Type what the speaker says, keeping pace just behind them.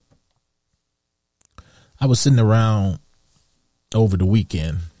I was sitting around over the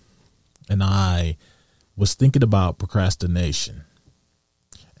weekend and I was thinking about procrastination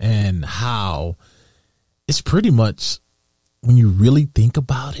and how it's pretty much, when you really think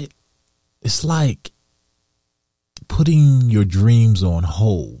about it, it's like putting your dreams on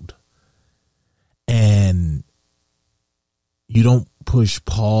hold, and you don't push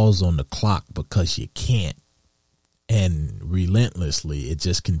pause on the clock because you can't. And relentlessly, it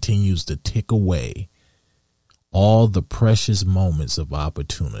just continues to tick away all the precious moments of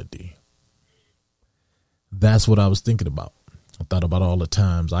opportunity. That's what I was thinking about. I thought about all the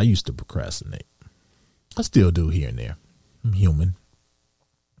times I used to procrastinate. I still do here and there. I'm human.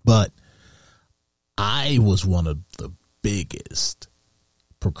 But I was one of the biggest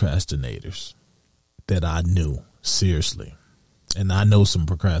procrastinators that I knew, seriously. And I know some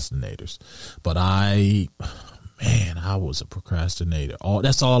procrastinators, but I was a procrastinator.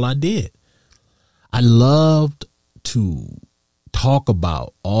 That's all I did. I loved to talk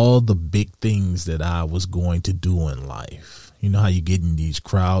about all the big things that I was going to do in life. You know how you get in these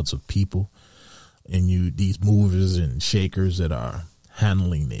crowds of people and these movers and shakers that are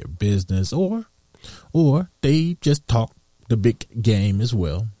handling their business, or they just talk the big game as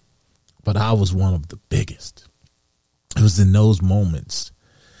well. But I was one of the biggest. It was in those moments,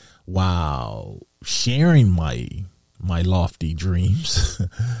 while sharing my lofty dreams,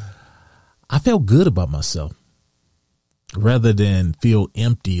 I felt good about myself rather than feel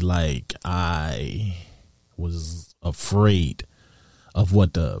empty, like I was afraid of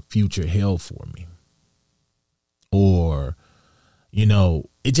what the future held for me. Or,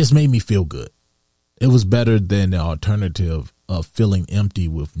 it just made me feel good. It was better than the alternative of feeling empty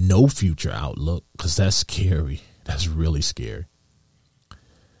with no future outlook, because that's scary. That's really scary.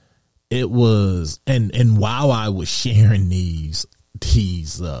 It was, and while I was sharing these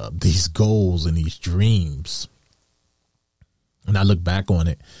goals and these dreams, and I look back on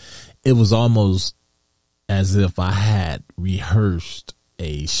it, it was almost as if I had rehearsed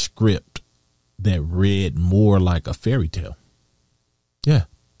a script that read more like a fairy tale. Yeah.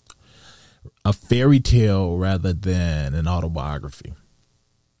 A fairy tale rather than an autobiography.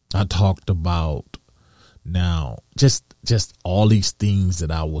 I talked about now just all these things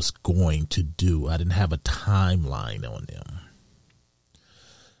that I was going to do. I didn't have a timeline on them.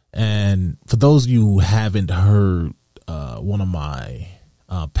 And for those of you who haven't heard one of my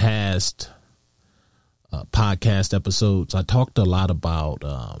past podcast episodes, I talked a lot about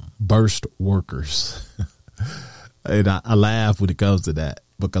burst workers. And I laugh when it comes to that,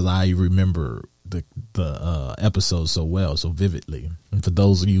 because I remember the episode so well, so vividly. And for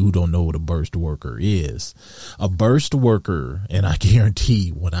those of you who don't know what a burst worker is, a burst worker, and I guarantee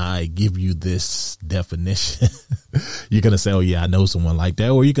when I give you this definition, you're going to say, oh yeah, I know someone like that.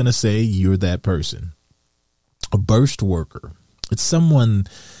 Or you're going to say you're that person. A burst worker, it's an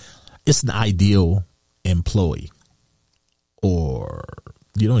ideal employee, or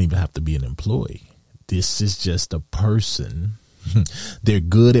you don't even have to be an employee. This is just a person. They're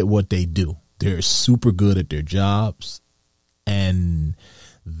good at what they do. They're super good at their jobs, and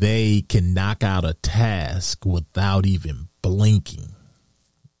they can knock out a task without even blinking.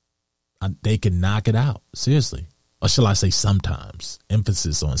 They can knock it out, seriously. Or shall I say sometimes?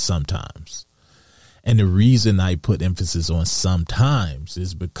 Emphasis on sometimes. And the reason I put emphasis on sometimes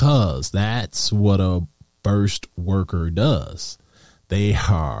is because that's what a burst worker does. They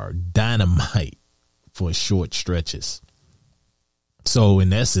are dynamite for short stretches. So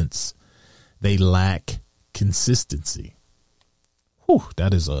in essence, they lack consistency. Whew,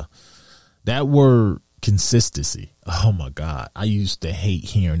 that word consistency. Oh my God. I used to hate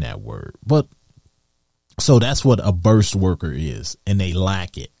hearing that word. But so that's what a burst worker is. And they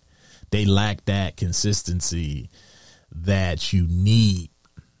lack it. They lack that consistency that you need.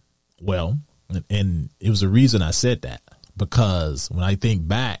 Well, and it was the reason I said that, because when I think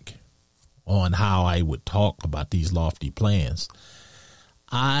back on how I would talk about these lofty plans,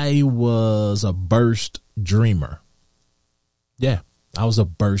 I was a burst dreamer. Yeah, I was a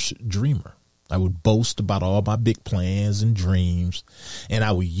burst dreamer. I would boast about all my big plans and dreams, and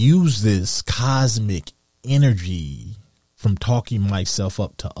I would use this cosmic energy from talking myself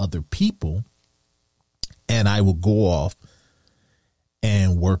up to other people, and I would go off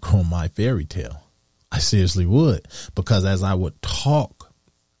and work on my fairy tale. I seriously would, because as I would talk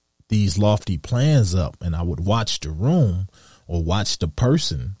these lofty plans up and I would watch the room or watch the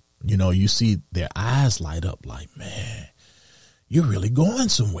person, you see their eyes light up like, man, you're really going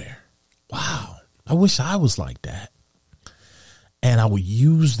somewhere. Wow. I wish I was like that. And I would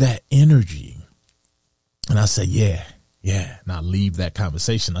use that energy, and I say, yeah. And I leave that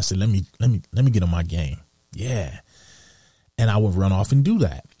conversation. I said, let me get on my game. Yeah. And I would run off and do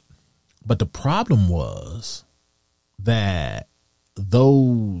that. But the problem was that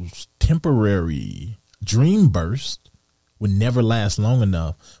those temporary dream bursts would never last long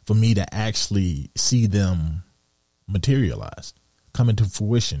enough for me to actually see them materialize, come into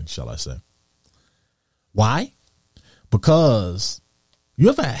fruition, shall I say. Why? Because you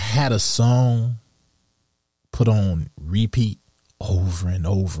ever had a song put on repeat over and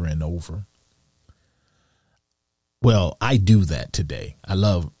over and over? Well, I do that today. I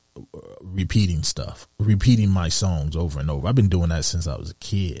love repeating stuff, repeating my songs over and over. I've been doing that since I was a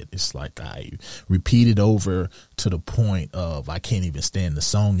kid. It's like I repeat it over to the point of I can't even stand the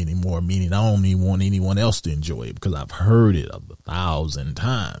song anymore, meaning I don't even want anyone else to enjoy it because I've heard it 1,000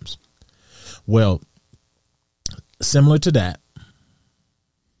 times. Well, similar to that,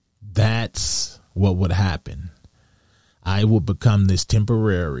 that's what would happen. I would become this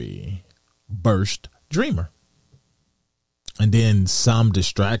temporary burst dreamer. And then some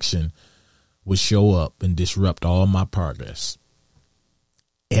distraction would show up and disrupt all my progress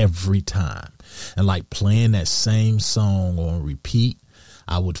every time. And like playing that same song on repeat,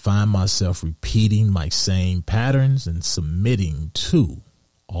 I would find myself repeating my same patterns and submitting to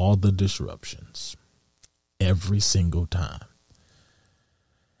all the disruptions every single time.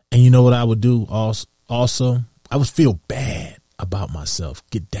 And you know what I would do also? I would feel bad about myself,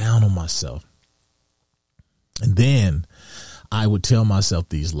 get down on myself. And then I would tell myself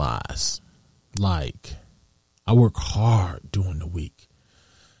these lies, like I work hard during the week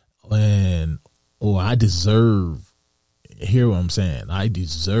I deserve, hear what I'm saying? I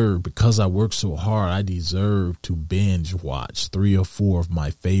deserve, because I work so hard, I deserve to binge watch 3 or 4 of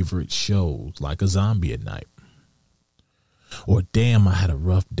my favorite shows like a zombie at night. Or damn, I had a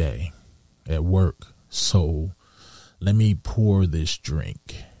rough day at work, so let me pour this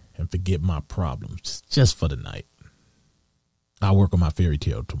drink and forget my problems just for the night. I'll work on my fairy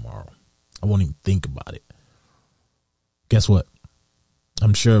tale tomorrow. I won't even think about it. Guess what?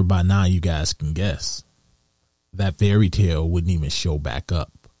 I'm sure by now you guys can guess. That fairy tale wouldn't even show back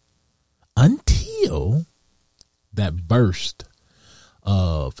up until that burst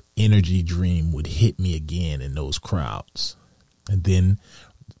of energy dream would hit me again in those crowds. And then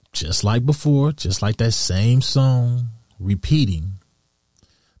just like before, just like that same song repeating,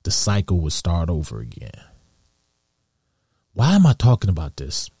 the cycle would start over again. Why am I talking about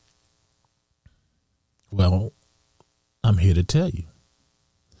this? Well, I'm here to tell you.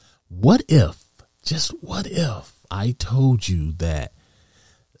 What if, just what if I told you that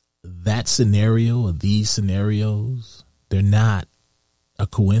scenario or these scenarios, they're not a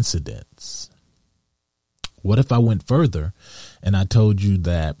coincidence? What if I went further and I told you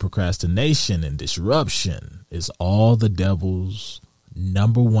that procrastination and disruption is all the devil's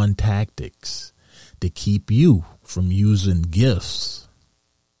number one tactics to keep you from using gifts,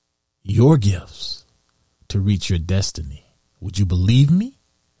 your gifts, to reach your destiny? Would you believe me?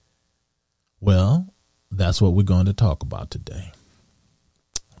 Well, that's what we're going to talk about today.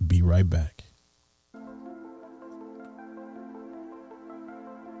 Be right back.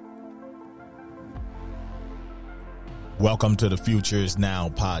 Welcome to the Future is Now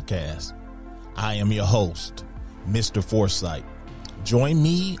podcast. I am your host, Mr. Foresight. Join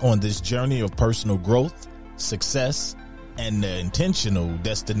me on this journey of personal growth, success, and the intentional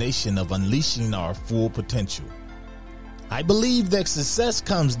destination of unleashing our full potential. I believe that success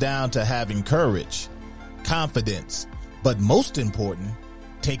comes down to having courage, confidence, but most important,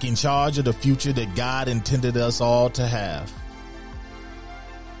 taking charge of the future that God intended us all to have.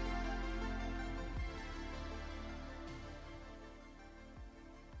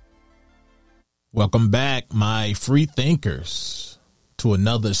 Welcome back, my free thinkers, to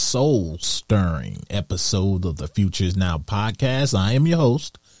another soul-stirring episode of the Future is Now podcast. I am your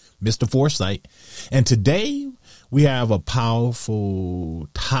host, Mr. Foresight, and today we have a powerful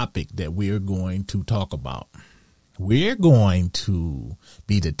topic that we're going to talk about. We're going to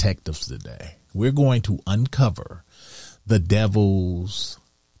be detectives today. We're going to uncover the devil's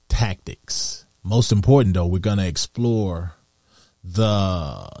tactics. Most important, though, we're going to explore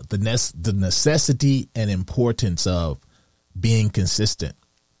the necessity and importance of being consistent.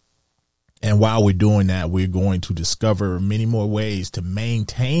 And while we're doing that, we're going to discover many more ways to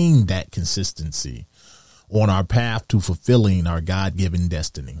maintain that consistency on our path to fulfilling our God-given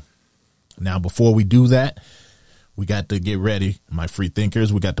destiny. Now, before we do that, we got to get ready, my free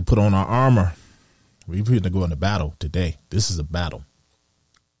thinkers. We got to put on our armor. We're going to go into battle today. This is a battle.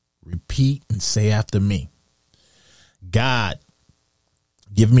 Repeat and say after me. God,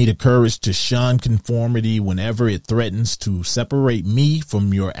 give me the courage to shun conformity whenever it threatens to separate me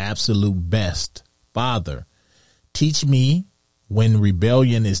from your absolute best Father, teach me when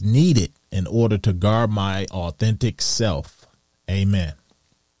rebellion is needed in order to guard my authentic self. Amen.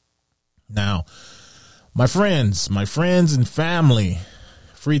 Now, my friends and family,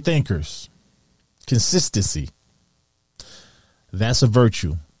 free thinkers, consistency, that's a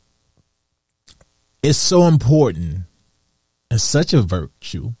virtue. It's so important. It's such a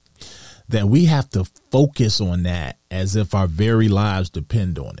virtue that we have to focus on that as if our very lives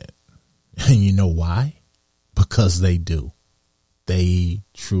depend on it. And you know why? Because they do. They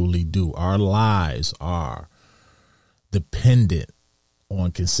truly do. Our lives are dependent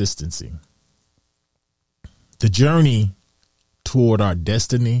on consistency. The journey toward our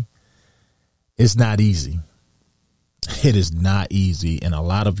destiny is not easy. It is not easy. And a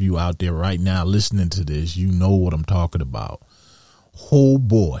lot of you out there right now listening to this, you know what I'm talking about. Oh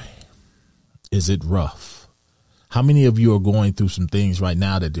boy, is it rough. How many of you are going through some things right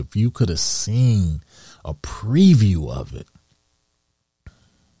now that if you could have seen a preview of it,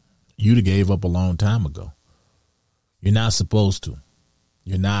 you'd have gave up a long time ago. You're not supposed to.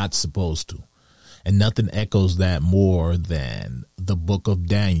 You're not supposed to. And nothing echoes that more than the book of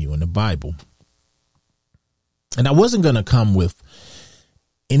Daniel in the Bible. And I wasn't going to come with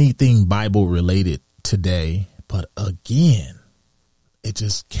anything Bible related today, but again, it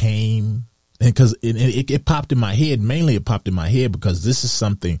just came, and because it popped in my head. Mainly it popped in my head because this is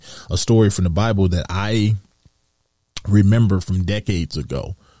a story from the Bible that I remember from decades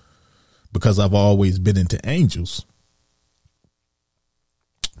ago, because I've always been into angels.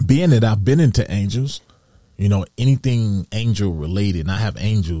 Being that I've been into angels, anything angel related, and I have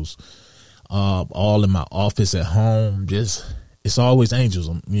angels all in my office at home. It's always angels.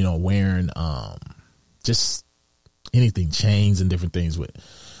 I'm, wearing just anything, chains and different things with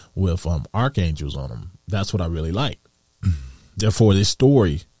archangels on them. That's what I really like. Therefore, this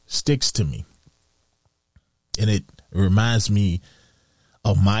story sticks to me, and it reminds me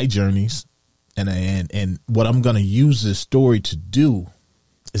of my journeys, and what I'm going to use this story to do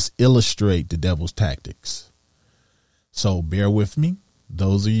is illustrate the devil's tactics. So bear with me.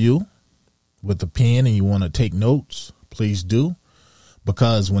 Those of you with a pen and you want to take notes, please do.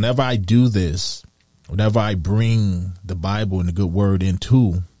 Because whenever I do this, whenever I bring the Bible and the good word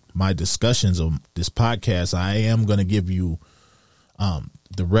into my discussions of this podcast, I am going to give you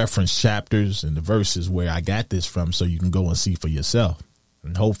the reference chapters and the verses where I got this from, so you can go and see for yourself.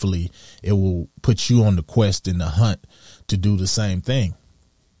 And hopefully it will put you on the quest and the hunt to do the same thing.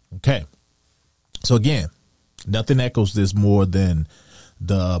 Okay. So again, nothing echoes this more than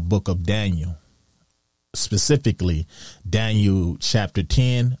the book of Daniel, specifically Daniel chapter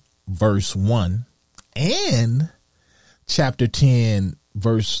 10, verse 1 and chapter 10,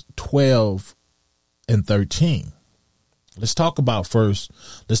 verse 12 and 13. Let's talk about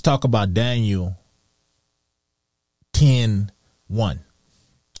Daniel 10:1.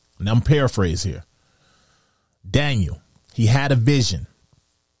 And I'm paraphrasing here. Daniel, he had a vision.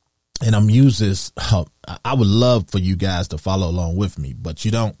 And I'm using this. I would love for you guys to follow along with me, but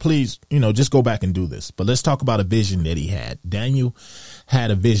you don't. Please, just go back and do this. But let's talk about a vision that he had. Daniel had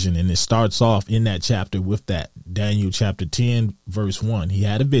a vision, and it starts off in that chapter with that. Daniel chapter 10, verse 1. He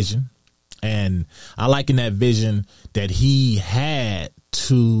had a vision, and I like in that vision that he had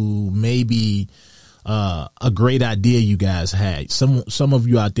to maybe a great idea you guys had. Some of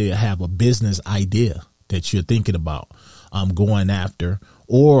you out there have a business idea that you're thinking about going after.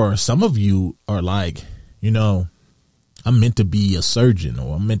 Or some of you are like, I'm meant to be a surgeon,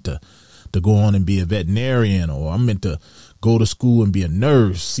 or I'm meant to go on and be a veterinarian, or I'm meant to go to school and be a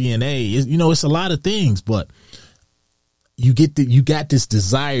nurse, CNA. It's a lot of things, but you got this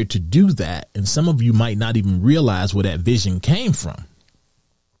desire to do that. And some of you might not even realize where that vision came from,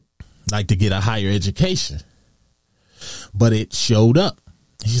 like to get a higher education, but it showed up.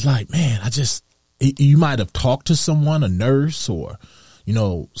 He's like, man, you might have talked to someone, a nurse, or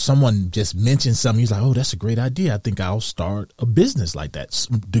someone just mentioned something. He's like, oh, that's a great idea. I think I'll start a business like that.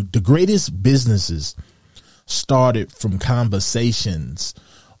 The greatest businesses started from conversations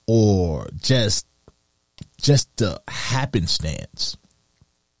or just the happenstance.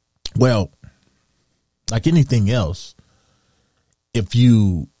 Well, like anything else, if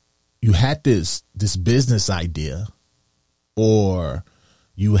you had this business idea, or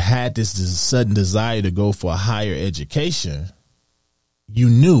you had this sudden desire to go for a higher education, you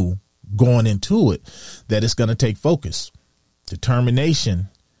knew going into it that it's going to take focus, determination,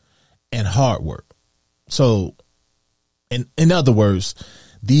 and hard work. So, in other words,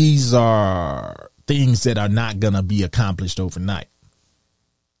 these are things that are not going to be accomplished overnight.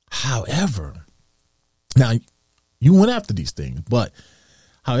 However, now you went after these things, but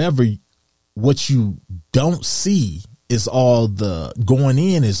however, what you don't see is all the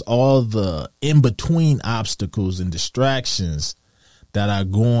in between obstacles and distractions that are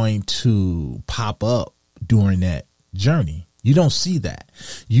going to pop up during that journey. You don't see that.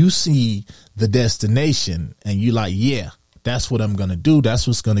 You see the destination and you like, yeah, that's what I'm going to do. That's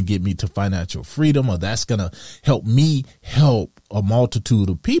what's going to get me to financial freedom, or that's going to help me help a multitude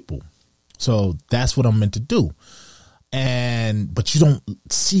of people. So that's what I'm meant to do. But you don't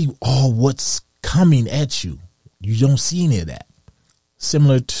see all what's coming at you. You don't see any of that.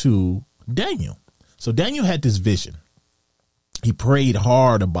 Similar to Daniel. So Daniel had this vision. He prayed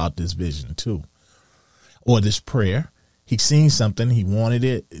hard about this vision too, or this prayer. He seen something. He wanted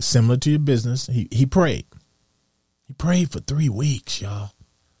it similar to your business. He prayed. He prayed for 3 weeks, y'all.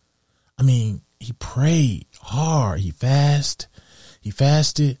 I mean, he prayed hard. He fasted.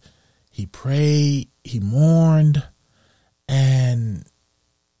 He prayed. He mourned, and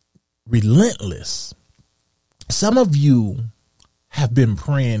relentless. Some of you have been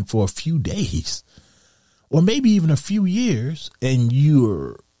praying for a few days, or maybe even a few years, and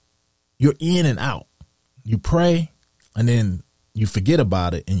you're in and out. You pray, and then you forget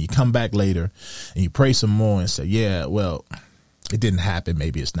about it, and you come back later, and you pray some more and say, yeah, well, it didn't happen.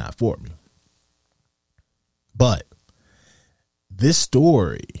 Maybe it's not for me. But this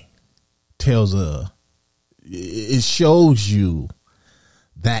story it shows you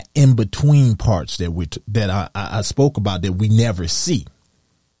that in between parts that I spoke about that we never see.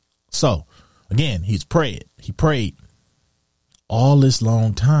 So again, he prayed all this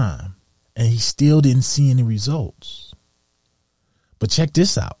long time, and he still didn't see any results. But check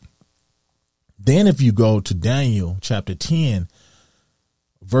this out. Then if you go to Daniel chapter 10,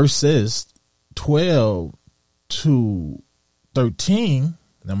 verses 12 to 13,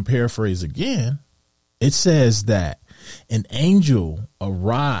 and I'm paraphrasing again, it says that an angel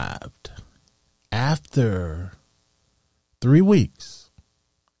arrived after 3 weeks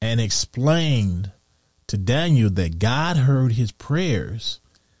and explained to Daniel that God heard his prayers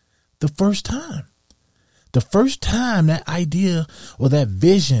the first time. The first time that idea or that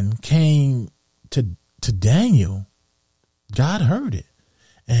vision came to Daniel, God heard it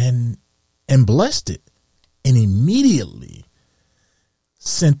and blessed it, and immediately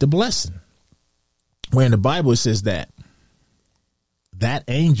sent the blessing. Where in the Bible it says that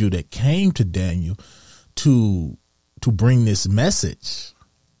angel that came to Daniel to bring this message,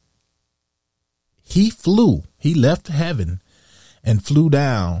 he left heaven and flew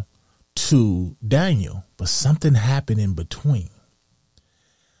down to Daniel, but something happened in between.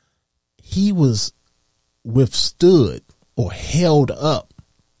 He was withstood or held up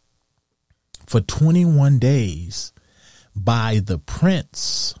for 21 days by the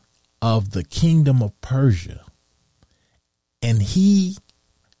prince of the kingdom of Persia. And he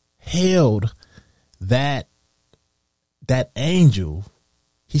held that angel.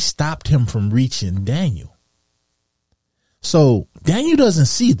 He stopped him from reaching Daniel. So Daniel doesn't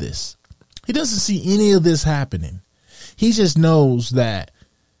see this. He doesn't see any of this happening. He just knows that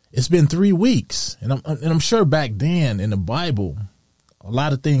it's been 3 weeks. And I'm sure back then in the Bible, a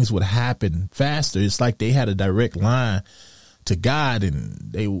lot of things would happen faster. It's like they had a direct line to God, and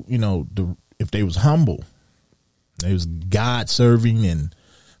they, if they was humble, they was God serving and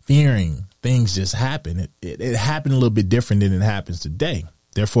fearing, things just happen. It happened a little bit different than it happens today.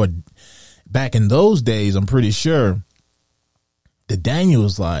 Therefore, back in those days, I'm pretty sure that Daniel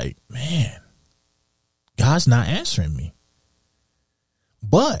was like, man, God's not answering me.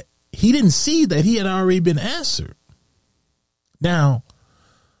 But he didn't see that he had already been answered. Now,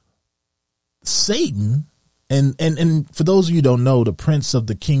 Satan, and for those of you who don't know, the prince of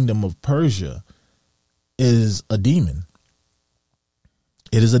the kingdom of Persia is a demon.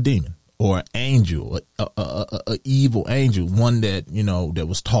 It is a demon or an angel, a evil angel, one that, that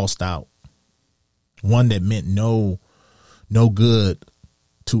was tossed out, one that meant no good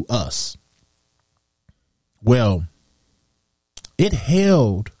to us. Well, it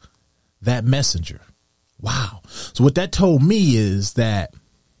held that messenger. Wow. So what that told me is that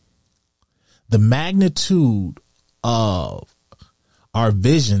the magnitude of our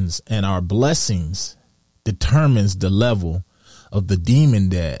visions and our blessings determines the level of the demon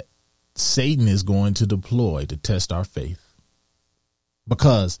that Satan is going to deploy to test our faith.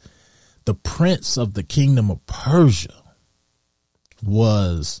 Because the prince of the kingdom of Persia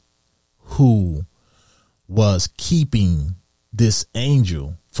was who was keeping this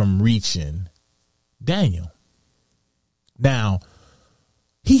angel from reaching Daniel. Now,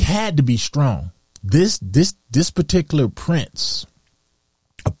 he had to be strong. This particular prince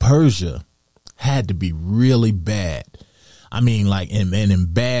of Persia had to be really bad. I mean, like, and in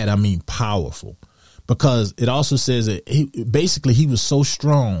bad, I mean powerful, because it also says that he was so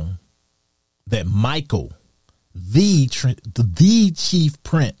strong that Michael, the chief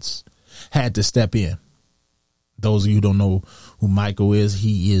prince, had to step in. Those of you who don't know who Michael is,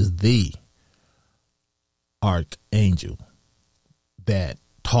 he is the archangel that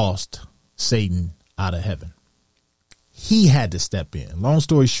tossed Satan out of heaven. He had to step in. Long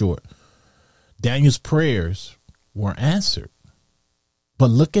story short, Daniel's prayers were answered. But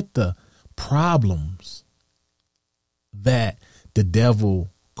look at the problems that the devil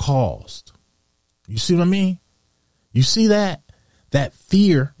caused. You see what I mean? You see that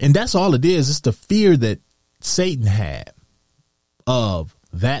fear, and that's all it is. It's the fear that Satan had of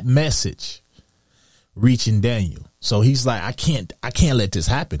that message reaching Daniel. So he's like, I can't let this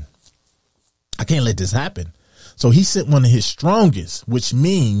happen. I can't let this happen. So he sent one of his strongest, which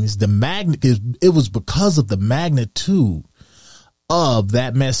means it was because of the magnitude of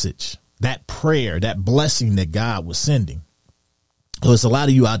that message, that prayer, that blessing that God was sending. So there's a lot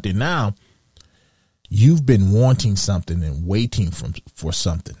of you out there now. You've been wanting something and waiting for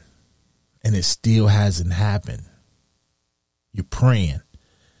something, and it still hasn't happened. You're praying.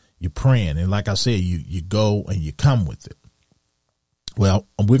 And like I said, you go and you come with it. Well,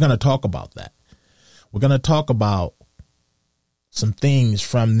 we're going to talk about that. We're going to talk about some things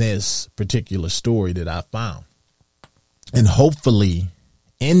from this particular story that I found. And hopefully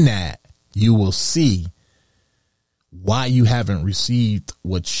in that you will see why you haven't received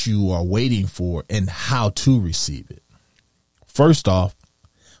what you are waiting for and how to receive it. First off,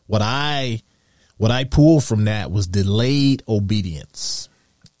 what I pulled from that was delayed obedience.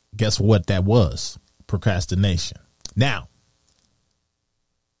 Guess what that was? Procrastination. Now,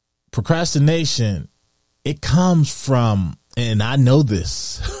 procrastination, it comes from, and I know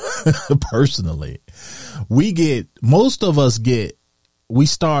this personally, most of us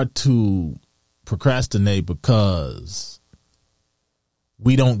start to procrastinate because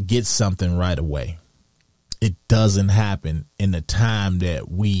we don't get something right away. It doesn't happen in the time that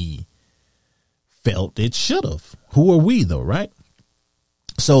we felt it should have. Who are we though, right?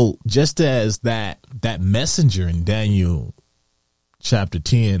 So just as that messenger in Daniel chapter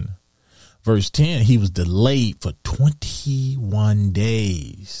 10, verse 10, he was delayed for 21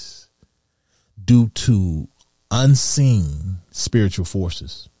 days due to unseen spiritual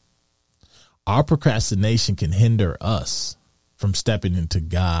forces. Our procrastination can hinder us from stepping into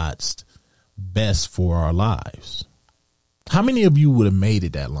God's best for our lives. How many of you would have made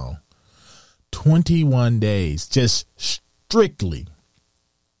it that long? 21 days, just strictly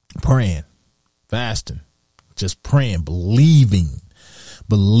praying, fasting, just praying, believing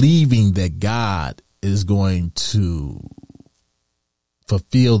that God is going to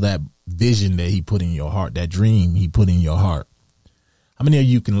fulfill that vision that he put in your heart, that dream he put in your heart. How many of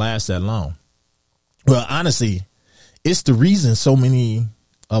you can last that long? Well, honestly, it's the reason so many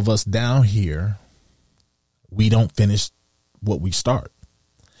of us down here, we don't finish what we start.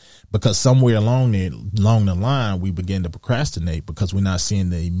 Because somewhere along the line, we begin to procrastinate because we're not seeing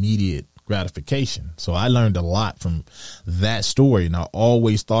the immediate gratification. So I learned a lot from that story, and I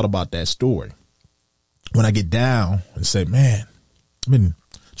always thought about that story. When I get down and say, man, I've been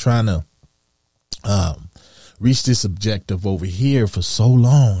trying to reach this objective over here for so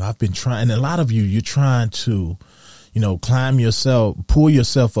long. I've been trying, and a lot of you're trying to, pull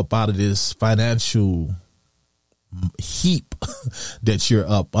yourself up out of this financial heap that you're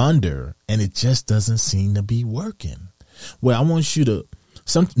up under, and it just doesn't seem to be working. Well, I want you to,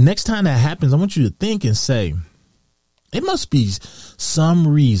 next time that happens, I want you to think and say, it must be some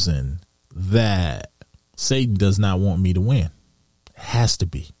reason that Satan does not want me to win. It has to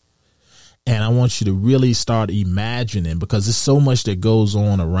be. And I want you to really start imagining, because there's so much that goes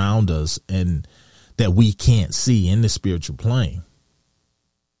on around us and that we can't see in the spiritual plane.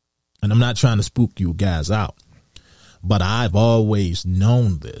 And I'm not trying to spook you guys out, but I've always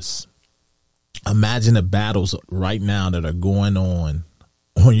known this. Imagine the battles right now that are going on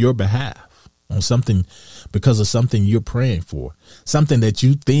your behalf, on something, because of something you're praying for, something that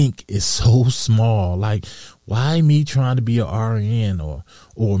you think is so small. Like, why me trying to be a RN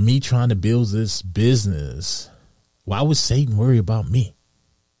or me trying to build this business? Why would Satan worry about me?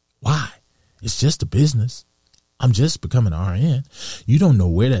 Why? It's just a business. I'm just becoming an RN. You don't know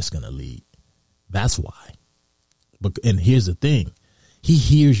where that's going to lead. That's why. And here's the thing. He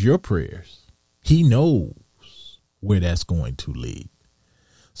hears your prayers. He knows where that's going to lead.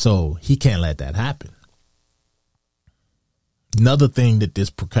 So he can't let that happen. Another thing that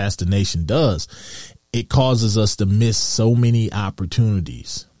this procrastination does, it causes us to miss so many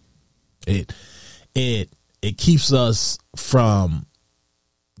opportunities. It it keeps us from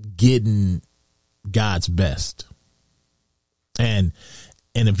getting God's best. And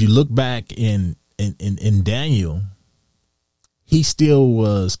if you look back in Daniel, he still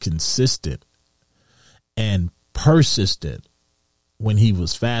was consistent and persistent when he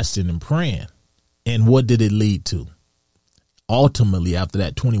was fasting and praying. And what did it lead to? Ultimately, after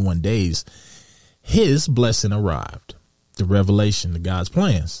that 21 days, his blessing arrived. The revelation of God's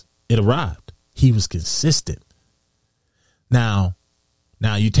plans, it arrived. He was consistent. Now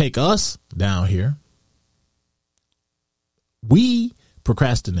you take us down here. We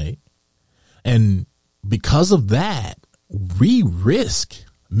procrastinate. And because of that, we risk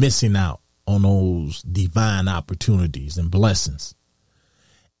missing out on those divine opportunities and blessings.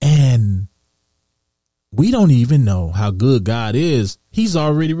 And we don't even know how good God is. He's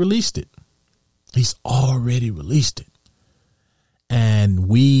already released it. He's already released it. And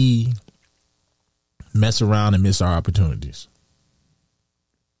we mess around and miss our opportunities.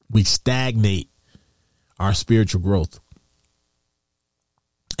 We stagnate our spiritual growth.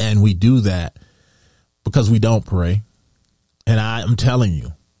 And we do that because we don't pray. And I'm telling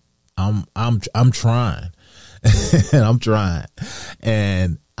you, I'm trying. And I'm trying.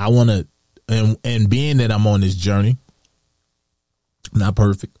 And I want to, and being that I'm on this journey, not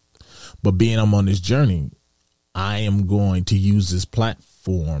perfect, but being I'm on this journey, I am going to use this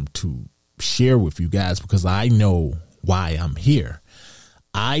platform to share with you guys because I know why I'm here.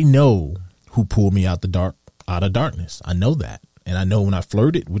 I know who pulled me out of darkness. I know that. And I know when I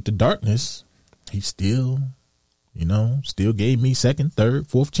flirted with the darkness, he still gave me second, third,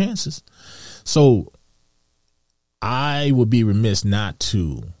 fourth chances. So I would be remiss not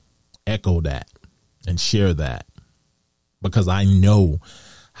to echo that and share that because I know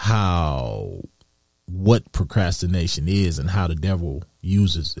what procrastination is and how the devil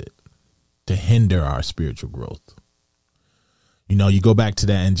uses it to hinder our spiritual growth. You know, you go back to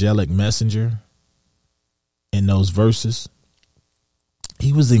that angelic messenger in those verses.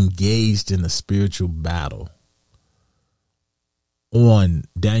 He was engaged in a spiritual battle on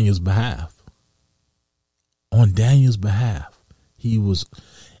Daniel's behalf. On Daniel's behalf.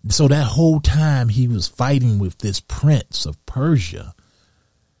 So that whole time he was fighting with this prince of Persia.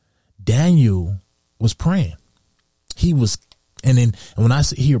 Daniel was praying. And when I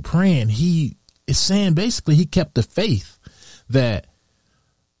hear praying, he is saying basically he kept the faith that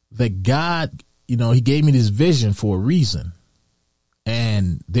God, he gave me this vision for a reason.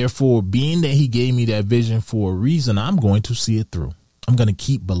 And therefore, being that he gave me that vision for a reason, I'm going to see it through. I'm going to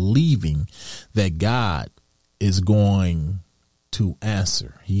keep believing that God is going to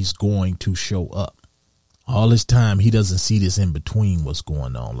answer. He's going to show up. All this time, he doesn't see this in between what's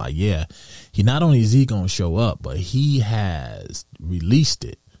going on. Like, yeah, not only is he going to show up, but he has released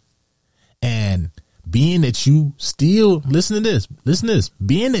it. And being that you still, listen to this,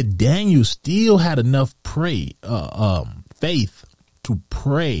 being that Daniel still had enough faith to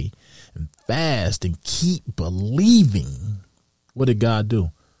pray and fast and keep believing, what did God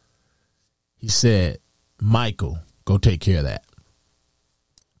do? He said, Michael, go take care of that.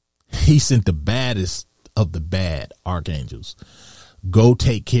 He sent the baddest of the bad archangels. Go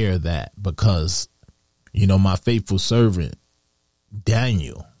take care of that because, my faithful servant,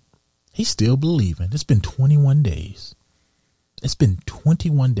 Daniel, he's still believing. It's been 21 days. It's been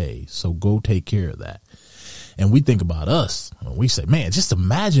 21 days. So go take care of that. And we think about us. We say, man, just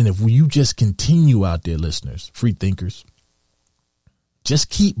imagine if you just continue out there, listeners, free thinkers. Just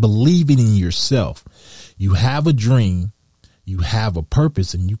keep believing in yourself. You have a dream, you have a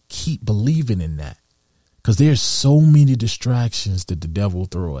purpose, and you keep believing in that. Because there's so many distractions that the devil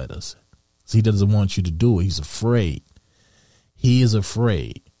throw at us. So he doesn't want you to do it. He's afraid. He is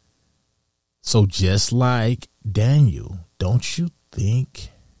afraid. So just like Daniel, don't you think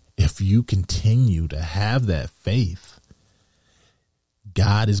if you continue to have that faith,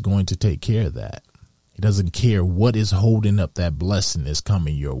 God is going to take care of that? He doesn't care what is holding up that blessing that's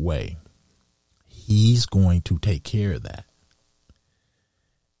coming your way. He's going to take care of that.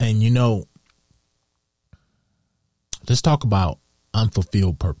 And let's talk about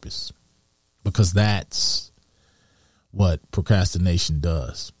unfulfilled purpose, because that's what procrastination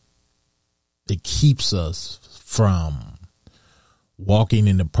does. It keeps us from walking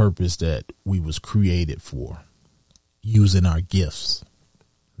in the purpose that we was created for, using our gifts.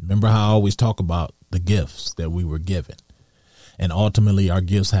 Remember how I always talk about the gifts that we were given. And ultimately, our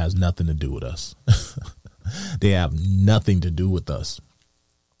gifts has nothing to do with us. They have nothing to do with us.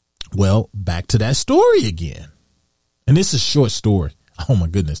 Well, back to that story again. And it's a short story. Oh, my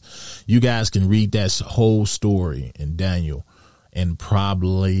goodness. You guys can read that whole story in Daniel in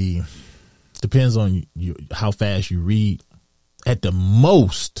probably Depends on you, how fast you read. At the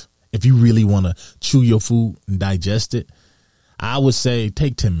most, if you really want to chew your food and digest it, I would say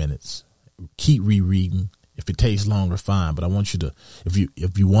take 10 minutes. Keep rereading. If it takes longer, fine. But I want you to,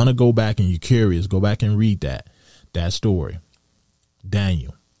 if you want to go back and you're curious, go back and read that story,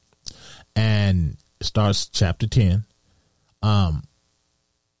 Daniel, and it starts chapter 10. I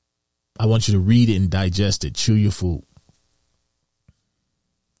want you to read it and digest it. Chew your food.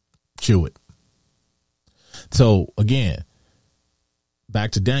 Chew it. So again,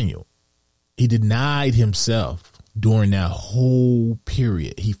 back to Daniel. He denied himself during that whole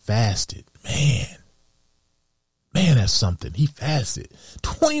period. He fasted. Man, that's something. He fasted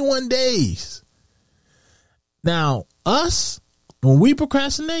 21 days. Now, us, when we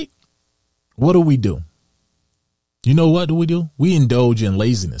procrastinate, what do? You know what do? We indulge in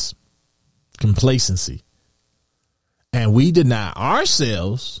laziness, complacency, and we deny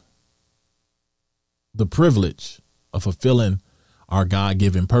ourselves the privilege of fulfilling our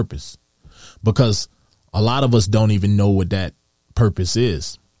God-given purpose, because a lot of us don't even know what that purpose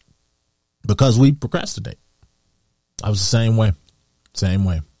is because we procrastinate. I was the same way.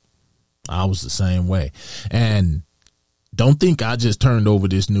 I was the same way. And don't think I just turned over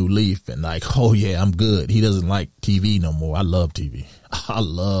this new leaf and like, oh yeah, I'm good. He doesn't like TV no more. I love TV.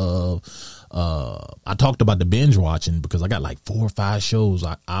 I talked about the binge watching because I got like 4 or 5 shows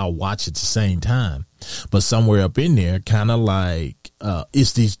I'll watch at the same time. But somewhere up in there, kind of like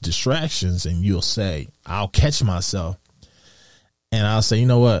it's these distractions, and you'll say, I'll catch myself and I'll say, you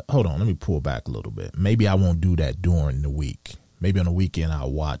know what? Hold on, let me pull back a little bit. Maybe I won't do that during the week. Maybe on the weekend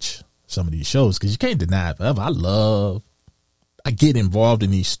I'll watch some of these shows, because you can't deny it forever. I get involved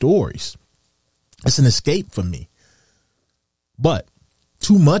in these stories. It's an escape for me. But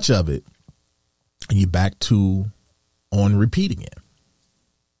too much of it, and you're back to on repeat again.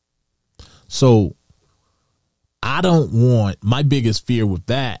 So I don't want, my biggest fear with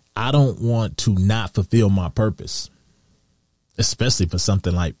that, I don't want to not fulfill my purpose, especially for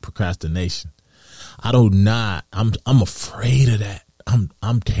something like procrastination. I'm afraid of that.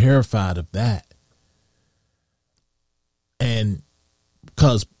 I'm terrified of that. And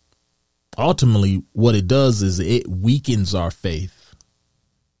because ultimately what it does is it weakens our faith.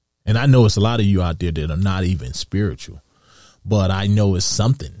 And I know it's a lot of you out there that are not even spiritual, but I know it's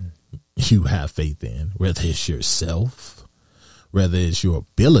something you have faith in, whether it's yourself, whether it's your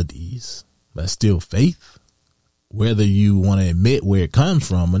abilities, that's still faith. Whether you want to admit where it comes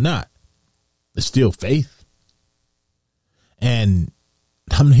from or not, it's still faith. And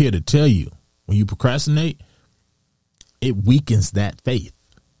I'm here to tell you, when you procrastinate, it weakens that faith.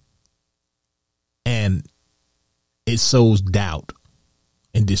 And it sows doubt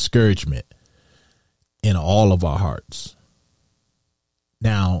and discouragement in all of our hearts.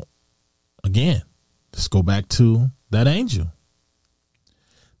 Now, again, let's go back to that angel.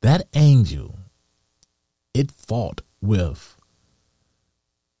 That angel, it fought with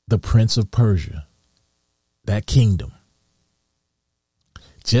the Prince of Persia, that kingdom.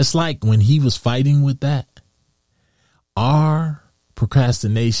 Just like when he was fighting with that, our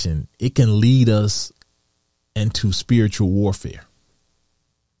procrastination, it can lead us into spiritual warfare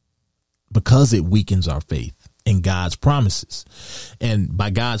because it weakens our faith in God's promises. And by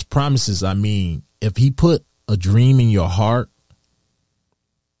God's promises, I mean, if he put a dream in your heart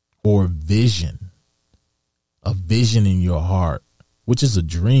or a vision in your heart, which is a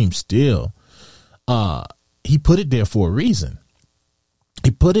dream still, he put it there for a reason.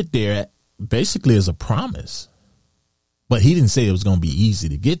 He put it there basically as a promise, but he didn't say it was going to be easy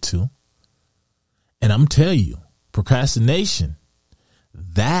to get to. And I'm telling you, procrastination,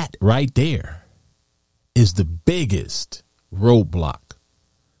 that right there is the biggest roadblock,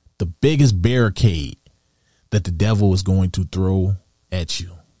 the biggest barricade that the devil is going to throw at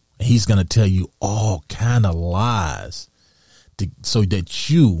you. And he's going to tell you all kind of lies so that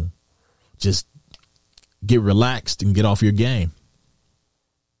you just get relaxed and get off your game.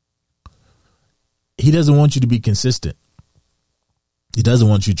 He doesn't want you to be consistent. He doesn't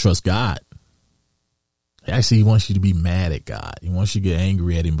want you to trust God. Actually, he wants you to be mad at God. He wants you to get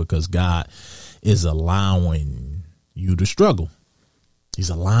angry at him because God is allowing you to struggle. He's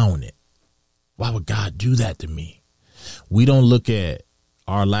allowing it. Why would God do that to me? We don't look at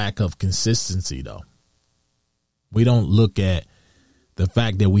our lack of consistency, though. We don't look at the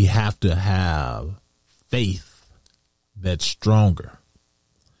fact that we have to have faith that's stronger.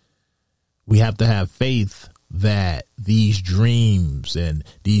 We have to have faith that these dreams and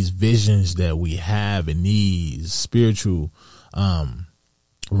these visions that we have and these spiritual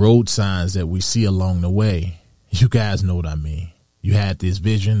road signs that we see along the way, you guys know what I mean. You had this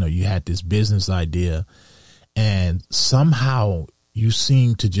vision or you had this business idea, and somehow you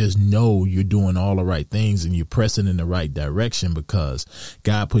seem to just know you're doing all the right things and you're pressing in the right direction because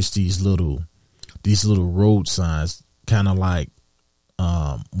God puts these little road signs, kind of like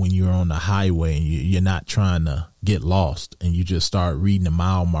when you're on the highway and you're not trying to get lost, and you just start reading the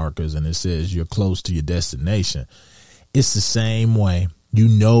mile markers and it says you're close to your destination. It's the same way. You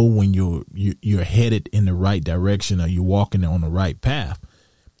know when you're headed in the right direction or you're walking on the right path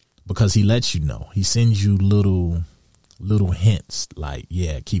because he lets you know. He sends you little hints like,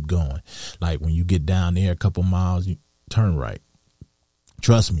 yeah, keep going. Like when you get down there a couple miles, you turn right.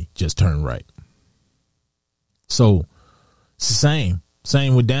 Trust me, just turn right. So it's the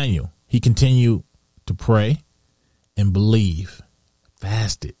same with Daniel. He continued to pray and believe,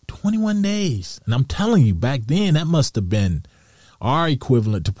 fasted 21 days. And I'm telling you, back then that must have been our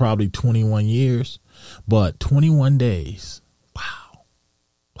equivalent to probably 21 years, but 21 days. Wow.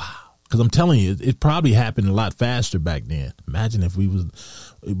 Because I'm telling you, it probably happened a lot faster back then. Imagine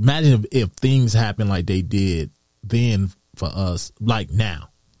if things happened like they did then for us, like now,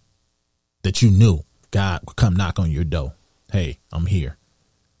 that you knew God would come knock on your door. Hey, I'm here.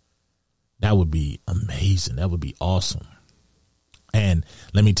 That would be amazing. That would be awesome. And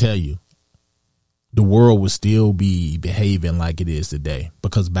let me tell you, the world would still be behaving like it is today,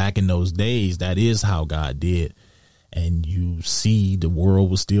 because back in those days, that is how God did. And you see the world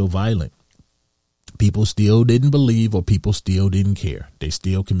was still violent. People still didn't believe, or people still didn't care. They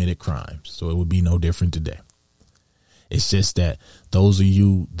still committed crimes. So it would be no different today. It's just that those of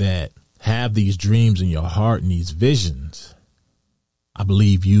you that have these dreams in your heart and these visions, I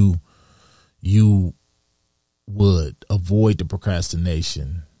believe you would avoid the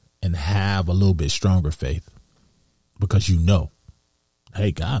procrastination and have a little bit stronger faith, because you know,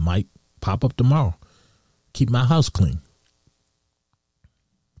 hey, God might pop up tomorrow. Keep my house clean.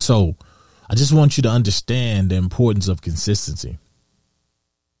 So I just want you to understand the importance of consistency.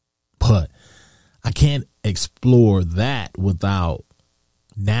 But I can't explore that without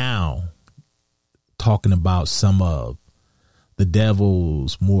now talking about some of the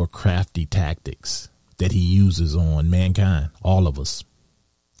devil's more crafty tactics that he uses on mankind, all of us,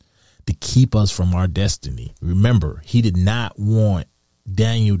 to keep us from our destiny. Remember, he did not want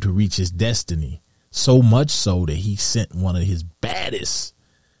Daniel to reach his destiny, so much so that he sent one of his baddest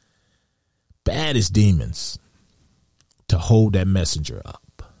demons to hold that messenger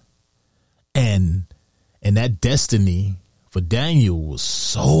up. And that destiny for Daniel was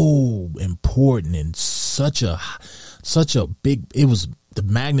so important and such a big, it was, the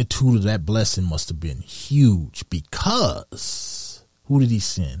magnitude of that blessing must have been huge, because who did he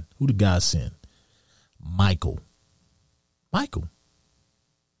send? Who did God send? Michael.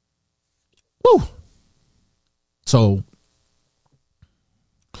 Woo. So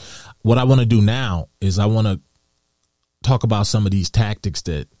what I want to do now is I want to talk about some of these tactics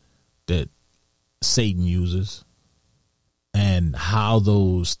that Satan uses, and how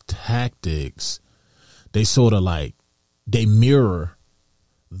those tactics, they sort of like, they mirror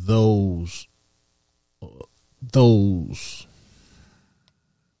those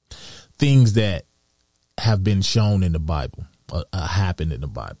things that have been shown in the Bible, happened in the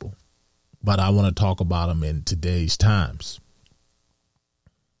Bible. But I want to talk about them in today's times.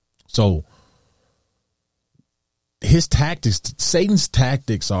 So his tactics, Satan's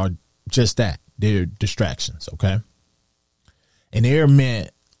tactics, are just that. They're distractions, okay? And they're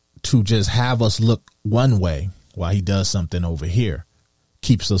meant to just have us look one way while he does something over here,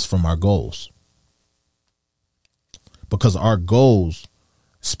 keeps us from our goals. Because our goals,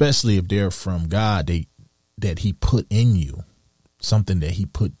 especially if they're from God, that he put in you, something that he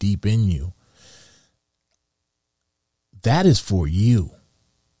put deep in you, that is for you.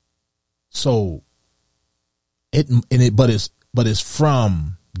 So but it's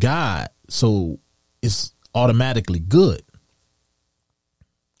from God, so it's automatically good.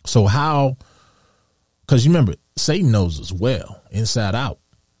 So how? Because you remember, Satan knows us well, inside out.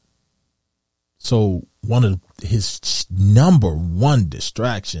 So one of his number one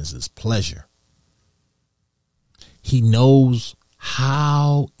distractions is pleasure. He knows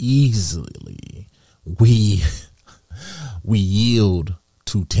how easily we yield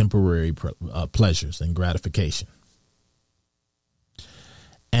to temporary pleasures and gratification.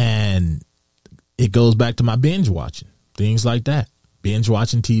 And it goes back to my binge watching, things like that. Binge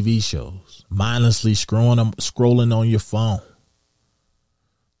watching TV shows, mindlessly scrolling on your phone,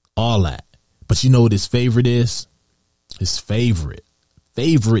 all that. But you know what his favorite is? His favorite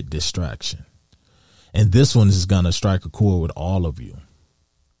distraction. And this one is going to strike a chord with all of you.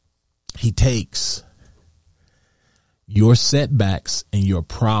 He takes your setbacks and your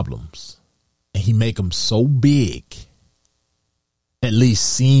problems, and he make them so big, at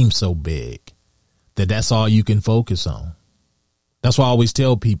least seem so big, that that's all you can focus on. That's why I always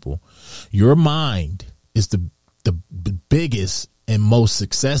tell people, your mind is the biggest and most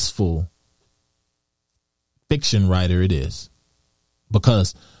successful fiction writer it is,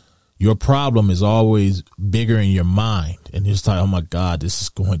 because your problem is always bigger in your mind, and you're just like, oh my God, this is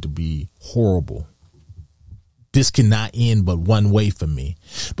going to be horrible. This cannot end but one way for me.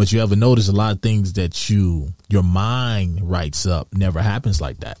 But you ever notice a lot of things that your mind writes up never happens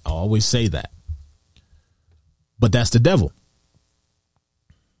like that? I always say that. But that's the devil.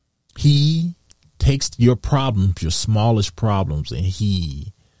 He takes your problems, your smallest problems, and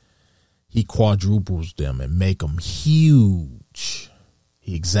he quadruples them and make them huge.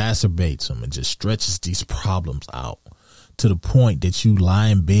 He exacerbates them and just stretches these problems out to the point that you lie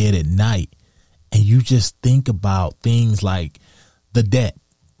in bed at night and you just think about things like the debt,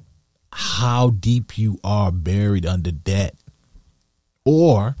 how deep you are buried under debt.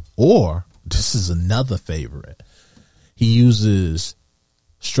 Or this is another favorite. He uses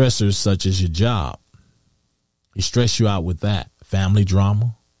stressors such as your job. He stress you out with that, family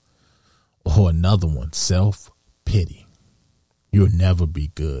drama, or another one, self-pity. You'll never be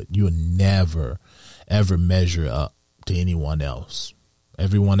good. You'll never, ever measure up to anyone else.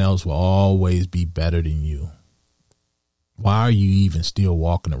 Everyone else will always be better than you. Why are you even still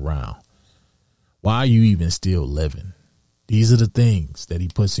walking around? Why are you even still living? These are the things that he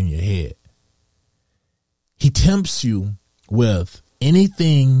puts in your head. He tempts you with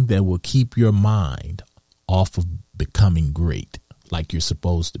anything that will keep your mind off of becoming great like you're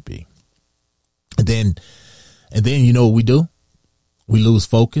supposed to be. And then you know what we do? We lose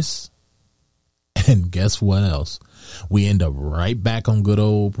focus. And guess what else? We end up right back on good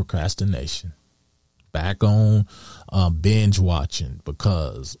old procrastination. Back on binge watching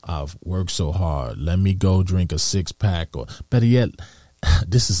because I've worked so hard. Let me go drink a 6-pack, or better yet,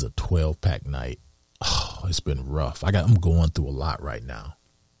 this is a 12-pack night. Oh, it's been rough. I'm going through a lot right now.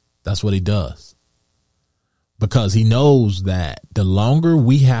 That's what he does. Because he knows that the longer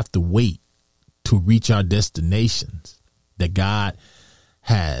we have to wait to reach our destinations that God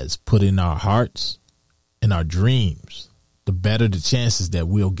has put in our hearts and our dreams, the better the chances that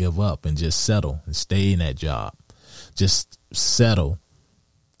we'll give up and just settle and stay in that job. Just settle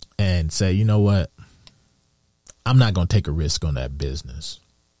and say, you know what? I'm not going to take a risk on that business.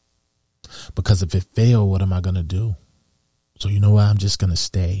 Because if it fails, what am I going to do? So you know what? I'm just going to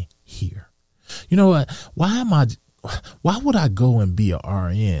stay here. You know what? Why would I go and be a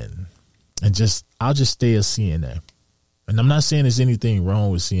RN and I'll just stay a CNA? And I'm not saying there's anything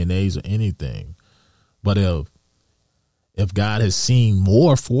wrong with CNAs or anything, but if God has seen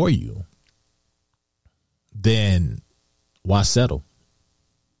more for you, then why settle?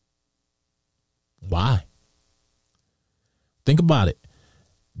 Why? Think about it.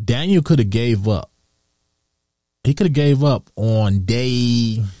 Daniel could have gave up. He could have gave up on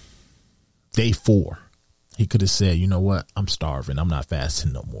day 4. He could have said, you know what? I'm starving. I'm not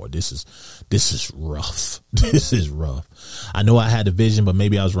fasting no more. This is rough. This is rough. I know I had a vision, but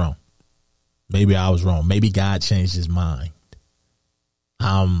maybe I was wrong. Maybe God changed his mind.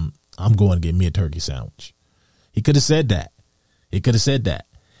 I'm going to get me a turkey sandwich. He could have said that.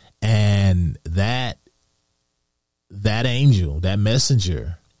 And that angel, that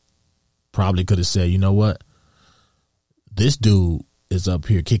messenger, probably could have said, you know what? This dude is up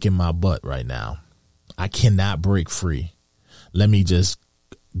here kicking my butt right now. I cannot break free. Let me just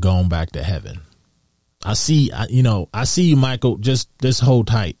go on back to heaven. I see you, Michael. Just hold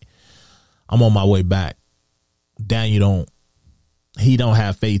tight. I'm on my way back. Daniel he don't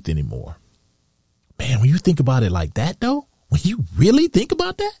have faith anymore. Man, when you think about it like that, though, when you really think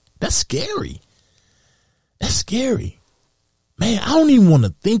about that, that's scary. That's scary. Man, I don't even want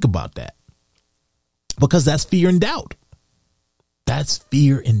to think about that, because that's fear and doubt. That's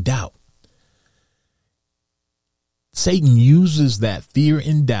fear and doubt. Satan uses that fear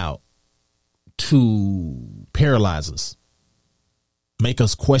and doubt to paralyze us, make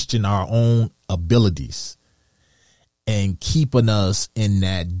us question our own abilities, and keeping us in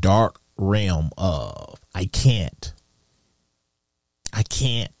that dark realm of I can't. How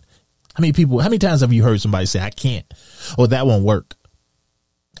many times have you heard somebody say, I can't, or that won't work?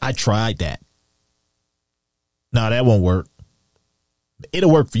 I tried that. No, that won't work.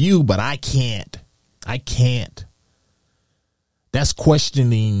 It'll work for you, but I can't. That's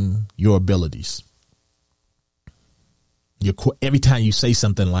questioning your abilities. Every time you say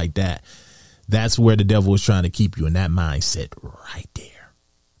something like that, that's where the devil is trying to keep you in that mindset right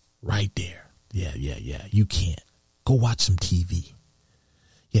there. Yeah. You can't. Go watch some TV.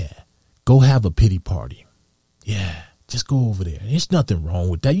 Yeah. Go have a pity party. Yeah. Just go over there. There's nothing wrong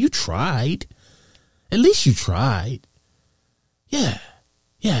with that. You tried. At least you tried. Yeah.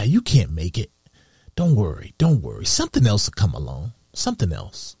 Yeah. You can't make it. Don't worry. Don't worry. Something else will come along. Something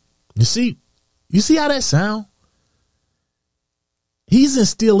else. You see how that sound? He's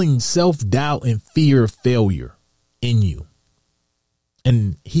instilling self-doubt and fear of failure in you.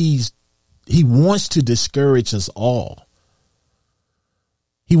 And he wants to discourage us all.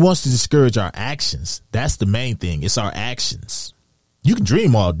 He wants to discourage our actions. That's the main thing. It's our actions. You can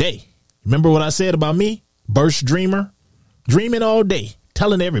dream all day. Remember what I said about me? Burst dreamer. Dreaming all day.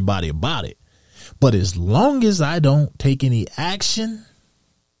 Telling everybody about it. But as long as I don't take any action,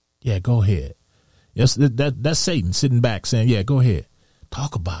 yeah, go ahead. Yes, that's Satan sitting back saying, yeah, go ahead.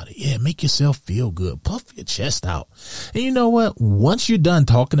 Talk about it. Yeah, make yourself feel good. Puff your chest out. And you know what? Once you're done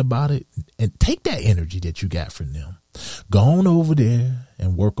talking about it, and take that energy that you got from them, go on over there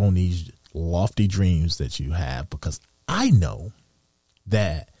and work on these lofty dreams that you have, because I know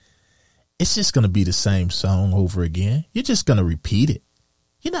that it's just going to be the same song over again. You're just going to repeat it.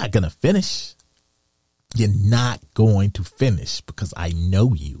 You're not going to finish. You're not going to finish, because I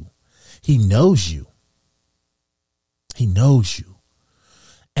know you. He knows you. He knows you.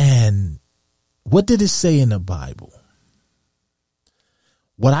 And what did it say in the Bible?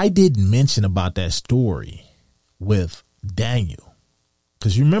 What I didn't mention about that story with Daniel,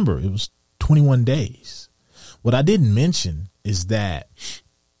 because you remember it was 21 days. What I didn't mention is that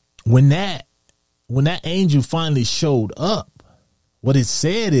when that angel finally showed up, what it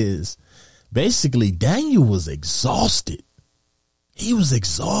said is basically Daniel was exhausted. He was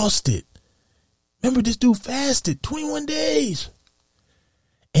exhausted. Remember, this dude fasted 21 days.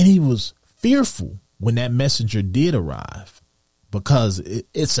 And he was fearful when that messenger did arrive, because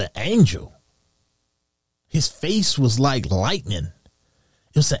it's an angel. His face was like lightning.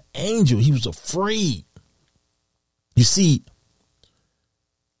 It was an angel. He was afraid. You see,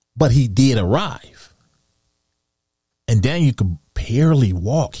 but he did arrive. And Daniel could barely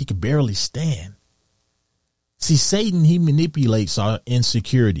walk. He could barely stand. See, Satan, he manipulates our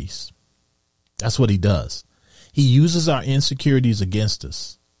insecurities. That's what he does. He uses our insecurities against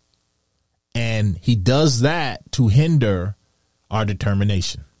us. And he does that to hinder our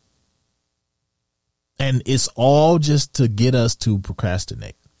determination. And it's all just to get us to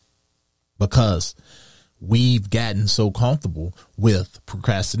procrastinate, because we've gotten so comfortable with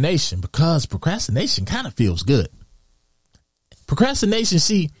procrastination, because procrastination kind of feels good.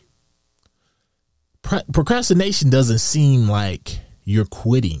 Procrastination doesn't seem like you're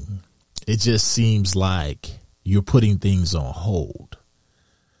quitting. It just seems like you're putting things on hold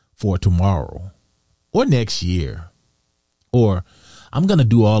for tomorrow or next year, or I'm going to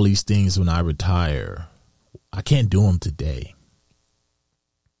do all these things when I retire. I can't do them today.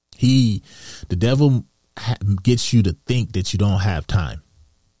 The devil gets you to think that you don't have time.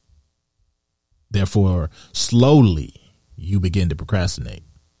 Therefore, slowly you begin to procrastinate.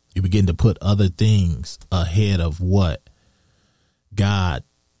 You begin to put other things ahead of what God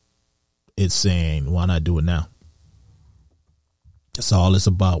is saying. Why not do it now? That's all it's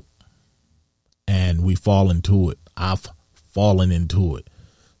about. And we fall into it. I've fallen into it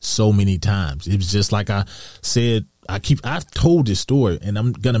so many times. It was just like I said, I've told this story, and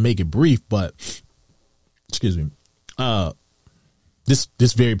I'm going to make it brief, but excuse me.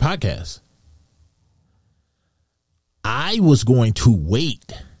 This very podcast, I was going to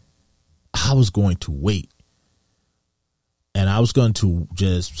wait. And I was going to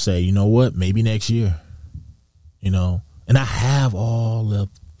just say, you know what, maybe next year, and I have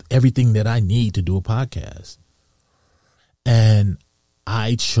everything that I need to do a podcast. And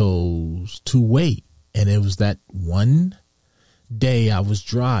I chose to wait. And it was that one day I was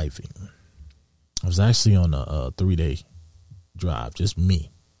driving. I was actually on a 3-day drive, just me.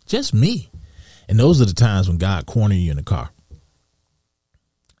 And those are the times when God cornered you in the car.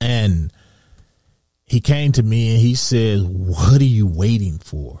 And he came to me and he said, what are you waiting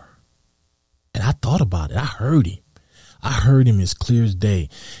for? And I thought about it. I heard him as clear as day.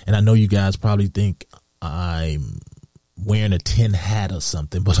 And I know you guys probably think I'm wearing a tin hat or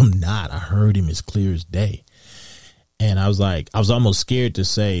something, but I'm not. I heard him as clear as day. And I was almost scared to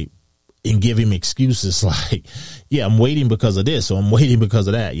say and give him excuses like, yeah, I'm waiting because of this, or I'm waiting because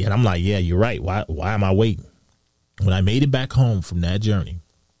of that. Yeah, and I'm like, yeah, you're right. Why am I waiting? When I made it back home from that journey,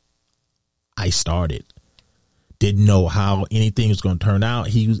 I started. Didn't know how anything was going to turn out.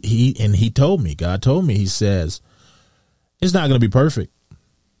 He told me, God told me, he says, it's not going to be perfect.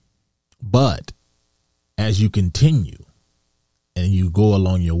 But as you continue and you go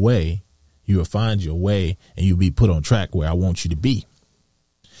along your way, You will find your way and you'll be put on track where I want you to be.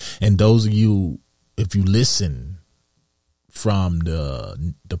 And those of you, if you listen from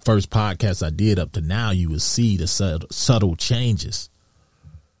the first podcast I did up to now, you will see the subtle changes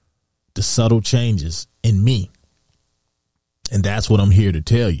in me. And that's what I'm here to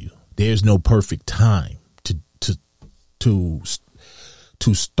tell you. There's no perfect time to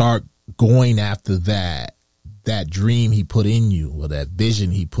start going after that dream he put in you, or that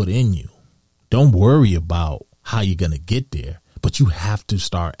vision he put in you. Don't worry about how you're going to get there, but you have to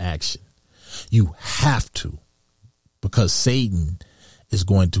start action. You have to, because Satan is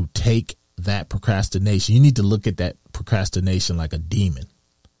going to take that procrastination. You need to look at that procrastination like a demon.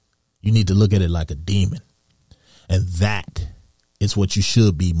 You need to look at it like a demon. And that is what you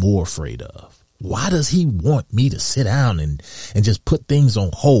should be more afraid of. Why does he want me to sit down and just put things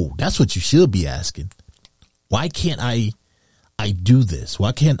on hold? That's what you should be asking. Why can't I do this?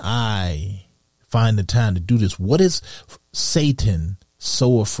 Why can't I find the time to do this? What is Satan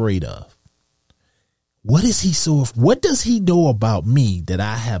so afraid of? What does he know about me that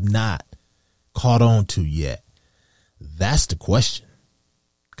I have not caught on to yet? That's the question.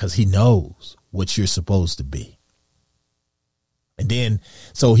 Because he knows what you're supposed to be. And then,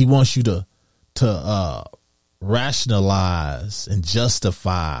 so he wants you to rationalize and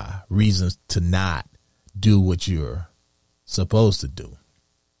justify reasons to not do what you're supposed to do.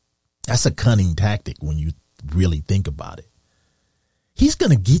 That's a cunning tactic when you really think about it. He's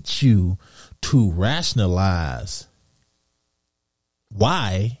going to get you to rationalize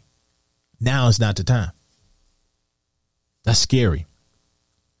why now is not the time. That's scary.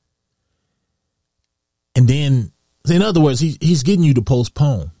 And then, in other words, he's getting you to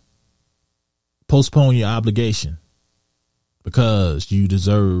postpone your obligation because you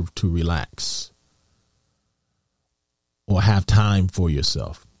deserve to relax or have time for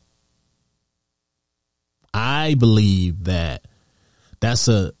yourself. I believe that that's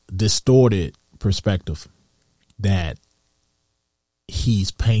a distorted perspective that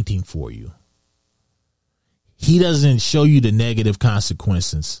he's painting for you. He doesn't show you the negative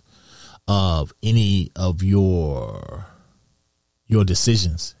consequences of any of your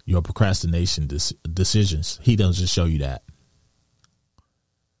decisions, your procrastination decisions. He doesn't show you that.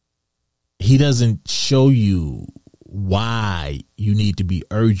 He doesn't show you why you need to be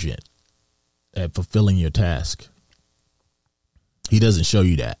urgent at fulfilling your task. He doesn't show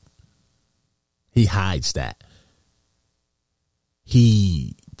you that. He hides that.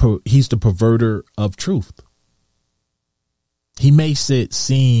 He's the perverter of truth. He makes it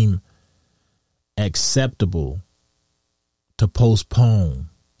seem acceptable to postpone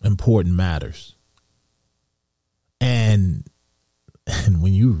important matters. And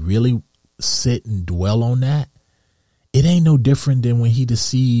when you really sit and dwell on that, it ain't no different than when he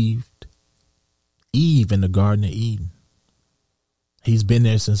deceived Eve in the Garden of Eden. He's been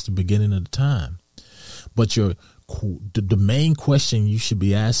there since the beginning of the time. But the main question you should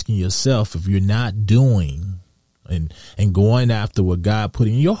be asking yourself, if you're not doing and going after what God put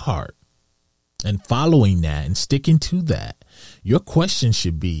in your heart and following that and sticking to that, your question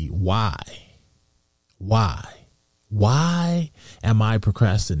should be, why? Why am I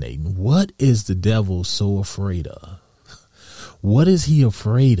procrastinating? What is the devil so afraid of? What is he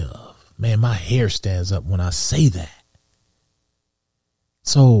afraid of? Man, my hair stands up when I say that.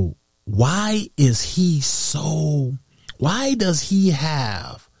 So why does he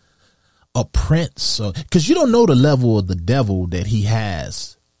have a prince? Because you don't know the level of the devil that he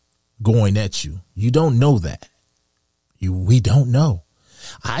has going at you. You don't know that. We don't know.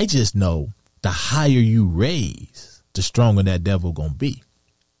 I just know the higher you raise, the stronger that devil gonna be.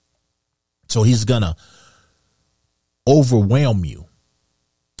 So he's gonna overwhelm you.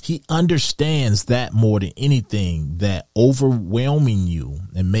 He understands that more than anything, that overwhelming you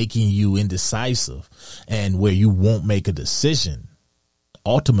and making you indecisive and where you won't make a decision,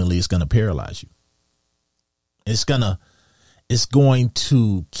 ultimately it's going to paralyze you. It's going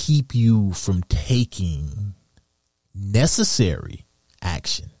to keep you from taking necessary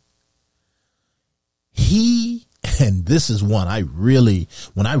action. And this is one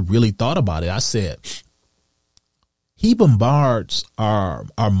when I really thought about it, I said, he bombards our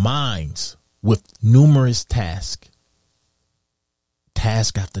minds with numerous task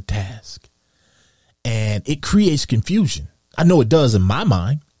after task. And it creates confusion. I know it does in my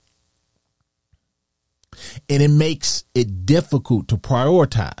mind. And it makes it difficult to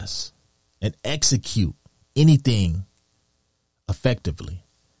prioritize and execute anything effectively.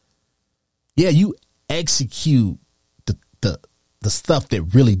 Yeah, you execute the stuff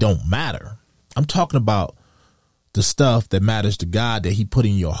that really don't matter. I'm talking about the stuff that matters to God that he put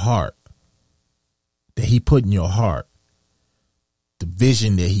in your heart, that he put in your heart, the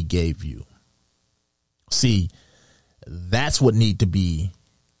vision that he gave you. See, that's what need to be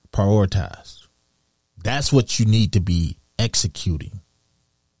prioritized. That's what you need to be executing.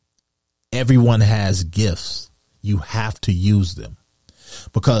 Everyone has gifts. You have to use them,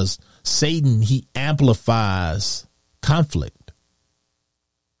 because Satan, he amplifies conflict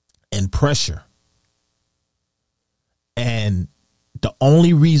and pressure. And the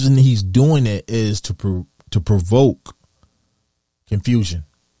only reason he's doing it is to provoke confusion.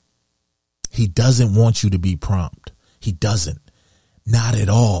 He doesn't want you to be prompt. He doesn't. Not at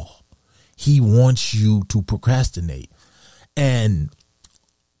all. He wants you to procrastinate. And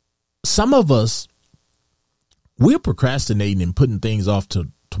some of us, we're procrastinating and putting things off to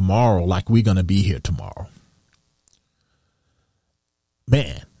tomorrow, like we're going to be here tomorrow.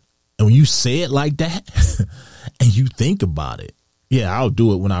 Man, and when you say it like that and you think about it, yeah, I'll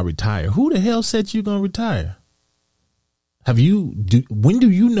do it when I retire. Who the hell said you're going to retire? When do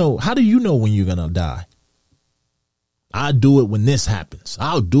you know? How do you know when you're going to die? I do it when this happens.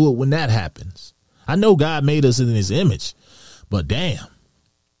 I'll do it when that happens. I know God made us in his image, but damn,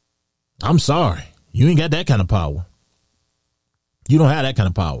 I'm sorry. You ain't got that kind of power. You don't have that kind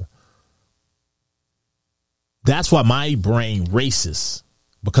of power. That's why my brain races,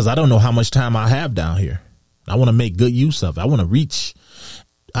 because I don't know how much time I have down here. I want to make good use of it. I want to reach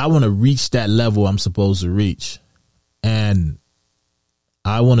that level I'm supposed to reach. And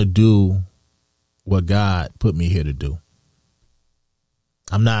I want to do what God put me here to do.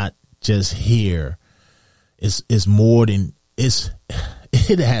 I'm not just here. It's more than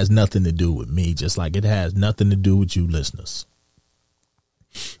it has nothing to do with me, just like it has nothing to do with you listeners.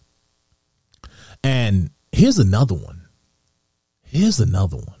 And here's another one.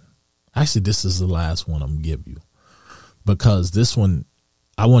 Actually, this is the last one I'm going to give you, because this one,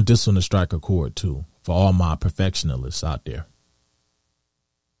 I want this one to strike a chord too, for all my perfectionists out there.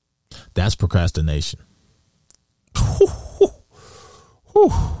 That's procrastination.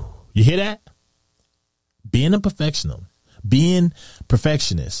 You hear that? Being a perfectionist,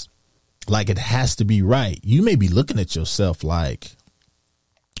 like it has to be right. You may be looking at yourself like,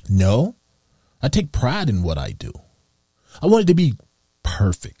 no, I take pride in what I do. I want it to be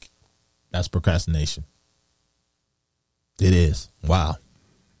perfect. That's procrastination. It is. Wow.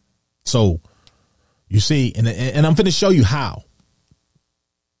 So you see, and I'm going to show you how.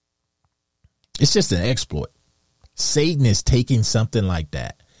 It's just an exploit. Satan is taking something like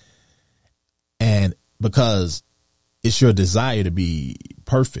that, and because it's your desire to be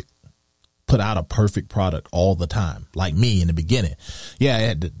perfect, put out a perfect product all the time. Like me in the beginning.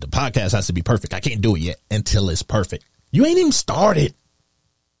 Yeah, the podcast has to be perfect. I can't do it yet until it's perfect. You ain't even started.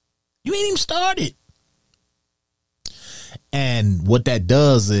 And what that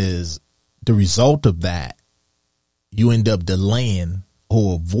does is, the result of that, you end up delaying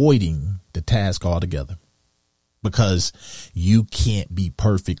or avoiding the task altogether, because you can't be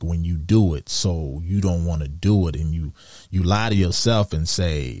perfect when you do it. So you don't want to do it. And you lie to yourself and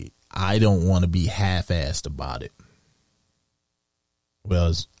say, I don't want to be half-assed about it.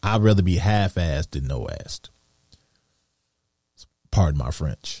 Well, I'd rather be half-assed than no-assed. Pardon my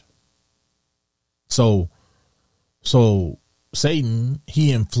French. So Satan,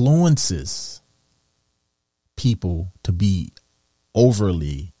 he influences people to be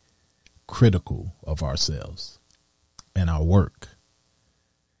overly critical of ourselves and our work.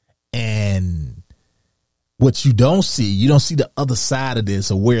 And what you don't see the other side of this,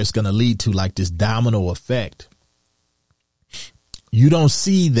 or where it's going to lead to, like this domino effect. You don't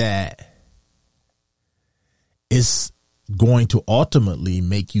see that it's going to ultimately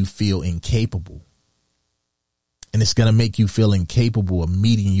make you feel incapable. And it's going to make you feel incapable of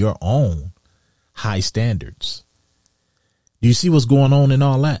meeting your own high standards. Do you see what's going on in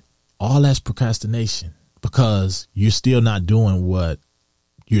all that? All that's procrastination, because you're still not doing what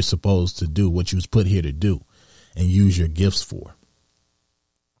you're supposed to do, what you was put here to do and use your gifts for.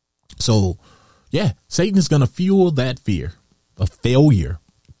 So, yeah, Satan is going to fuel that fear of failure,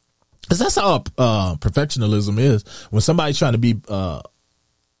 because that's how perfectionism is. When somebody's trying to be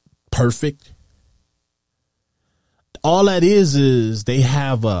perfect, all that is they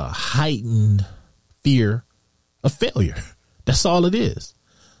have a heightened fear of failure. That's all it is.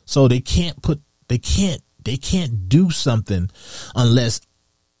 So they can't do something unless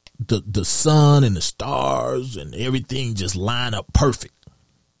the sun and the stars and everything just line up perfect.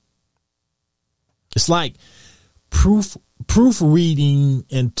 It's like proofreading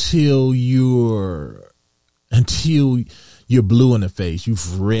until you're blue in the face.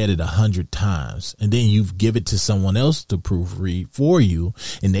 You've read it 100 times, and then you've give it to someone else to proofread for you,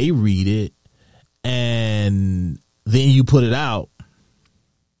 and they read it, and then you put it out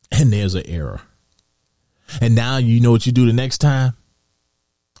and there's an error. And now you know what you do the next time?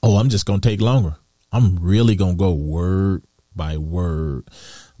 Oh, I'm just going to take longer. I'm really going to go word by word,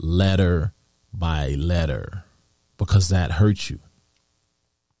 letter by letter, because that hurts you.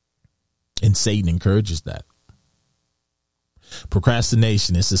 And Satan encourages that.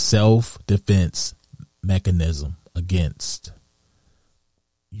 Procrastination is a self-defense mechanism against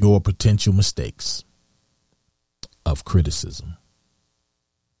your potential mistakes of criticism.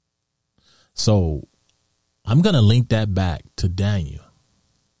 So I'm going to link that back to Daniel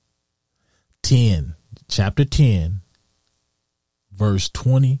 10, chapter 10, verse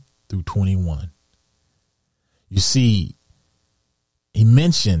 20 through 21. You see, he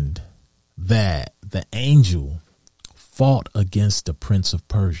mentioned that the angel fought against the prince of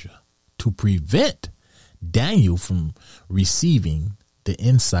Persia to prevent Daniel from receiving the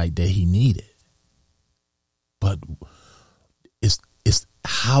insight that he needed. But it's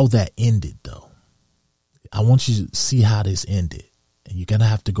how that ended, though. I want you to see how this ended. And you're going to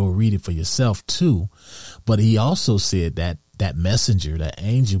have to go read it for yourself, too. But he also said that that messenger, that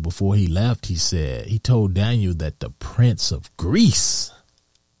angel, before he left, he told Daniel that the prince of Greece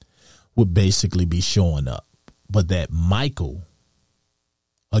would basically be showing up, but that Michael,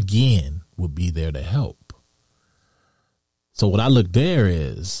 again, would be there to help. So what I look there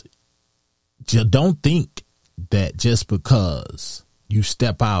is, don't think that just because you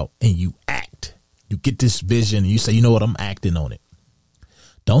step out and you act, you get this vision and you say, you know what, I'm acting on it.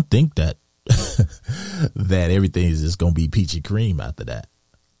 Don't think that that everything is just going to be peachy cream after that.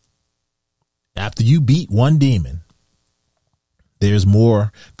 After you beat one demon, there's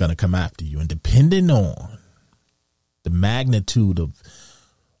more going to come after you. And depending on the magnitude of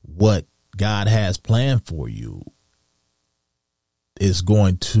what God has planned for you is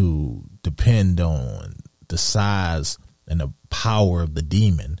going to depend on the size and the power of the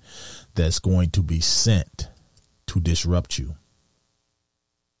demon that's going to be sent to disrupt you.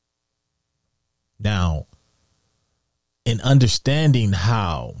 Now, in understanding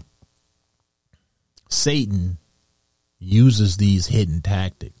how Satan uses these hidden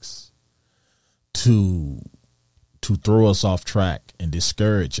tactics to throw us off track and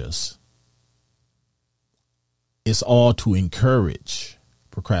discourage us, it's all to encourage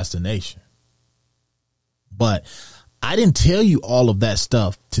procrastination. But I didn't tell you all of that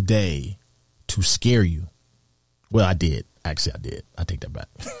stuff today to scare you. Well, I did. Actually, I did. I take that back.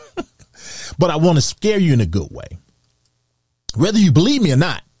 But I want to scare you in a good way. Whether you believe me or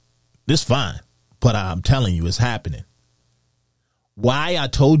not, it's fine. But I'm telling you, it's happening. Why I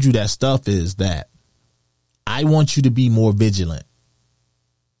told you that stuff is that I want you to be more vigilant.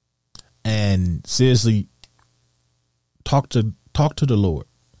 And seriously, talk to the Lord.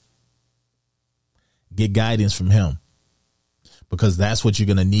 Get guidance from him. Because that's what you're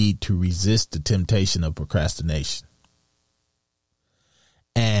going to need to resist the temptation of procrastination.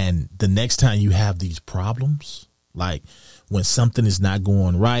 And the next time you have these problems, like when something is not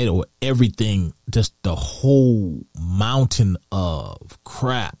going right or everything, just the whole mountain of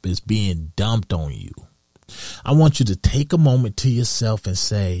crap is being dumped on you, I want you to take a moment to yourself and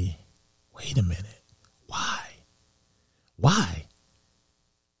say, wait a minute. Why?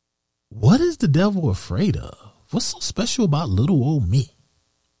 What is the devil afraid of? What's so special about little old me?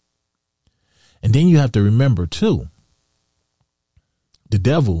 And then you have to remember, too, the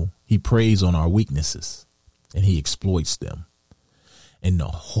devil, he preys on our weaknesses and he exploits them. And the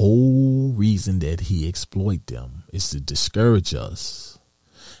whole reason that he exploits them is to discourage us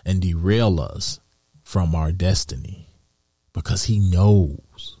and derail us from our destiny, because he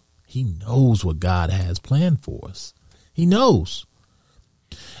knows what God has planned for us. He knows.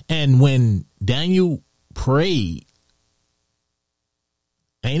 And when Daniel prayed,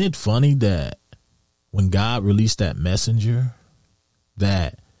 ain't it funny that when God released that messenger,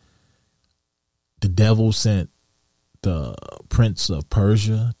 that the devil sent the prince of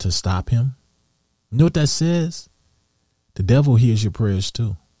Persia to stop him? You know what that says? The devil hears your prayers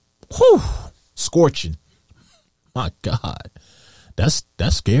too. Whew, scorching. My God, that's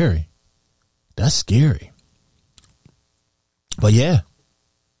scary. That's scary. But yeah,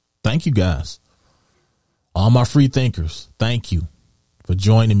 thank you guys. All my free thinkers, thank you for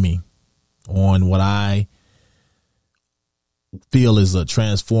joining me on what I feel is a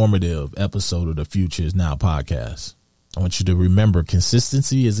transformative episode of the Future Is Now podcast. I want you to remember,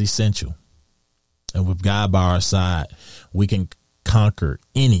 consistency is essential. And with God by our side, we can conquer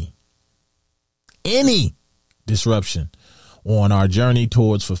any disruption on our journey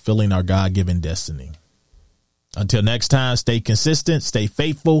towards fulfilling our God-given destiny. Until next time, stay consistent, stay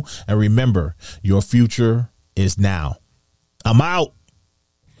faithful, and remember, your future is now. I'm out.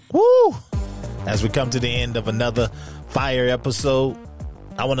 Woo! As we come to the end of another fire episode,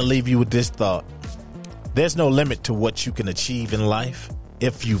 I want to leave you with this thought. There's no limit to what you can achieve in life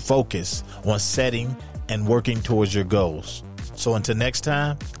if you focus on setting and working towards your goals. So until next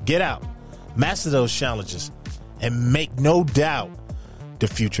time, get out, master those challenges, and make no doubt the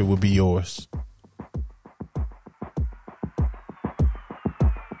future will be yours.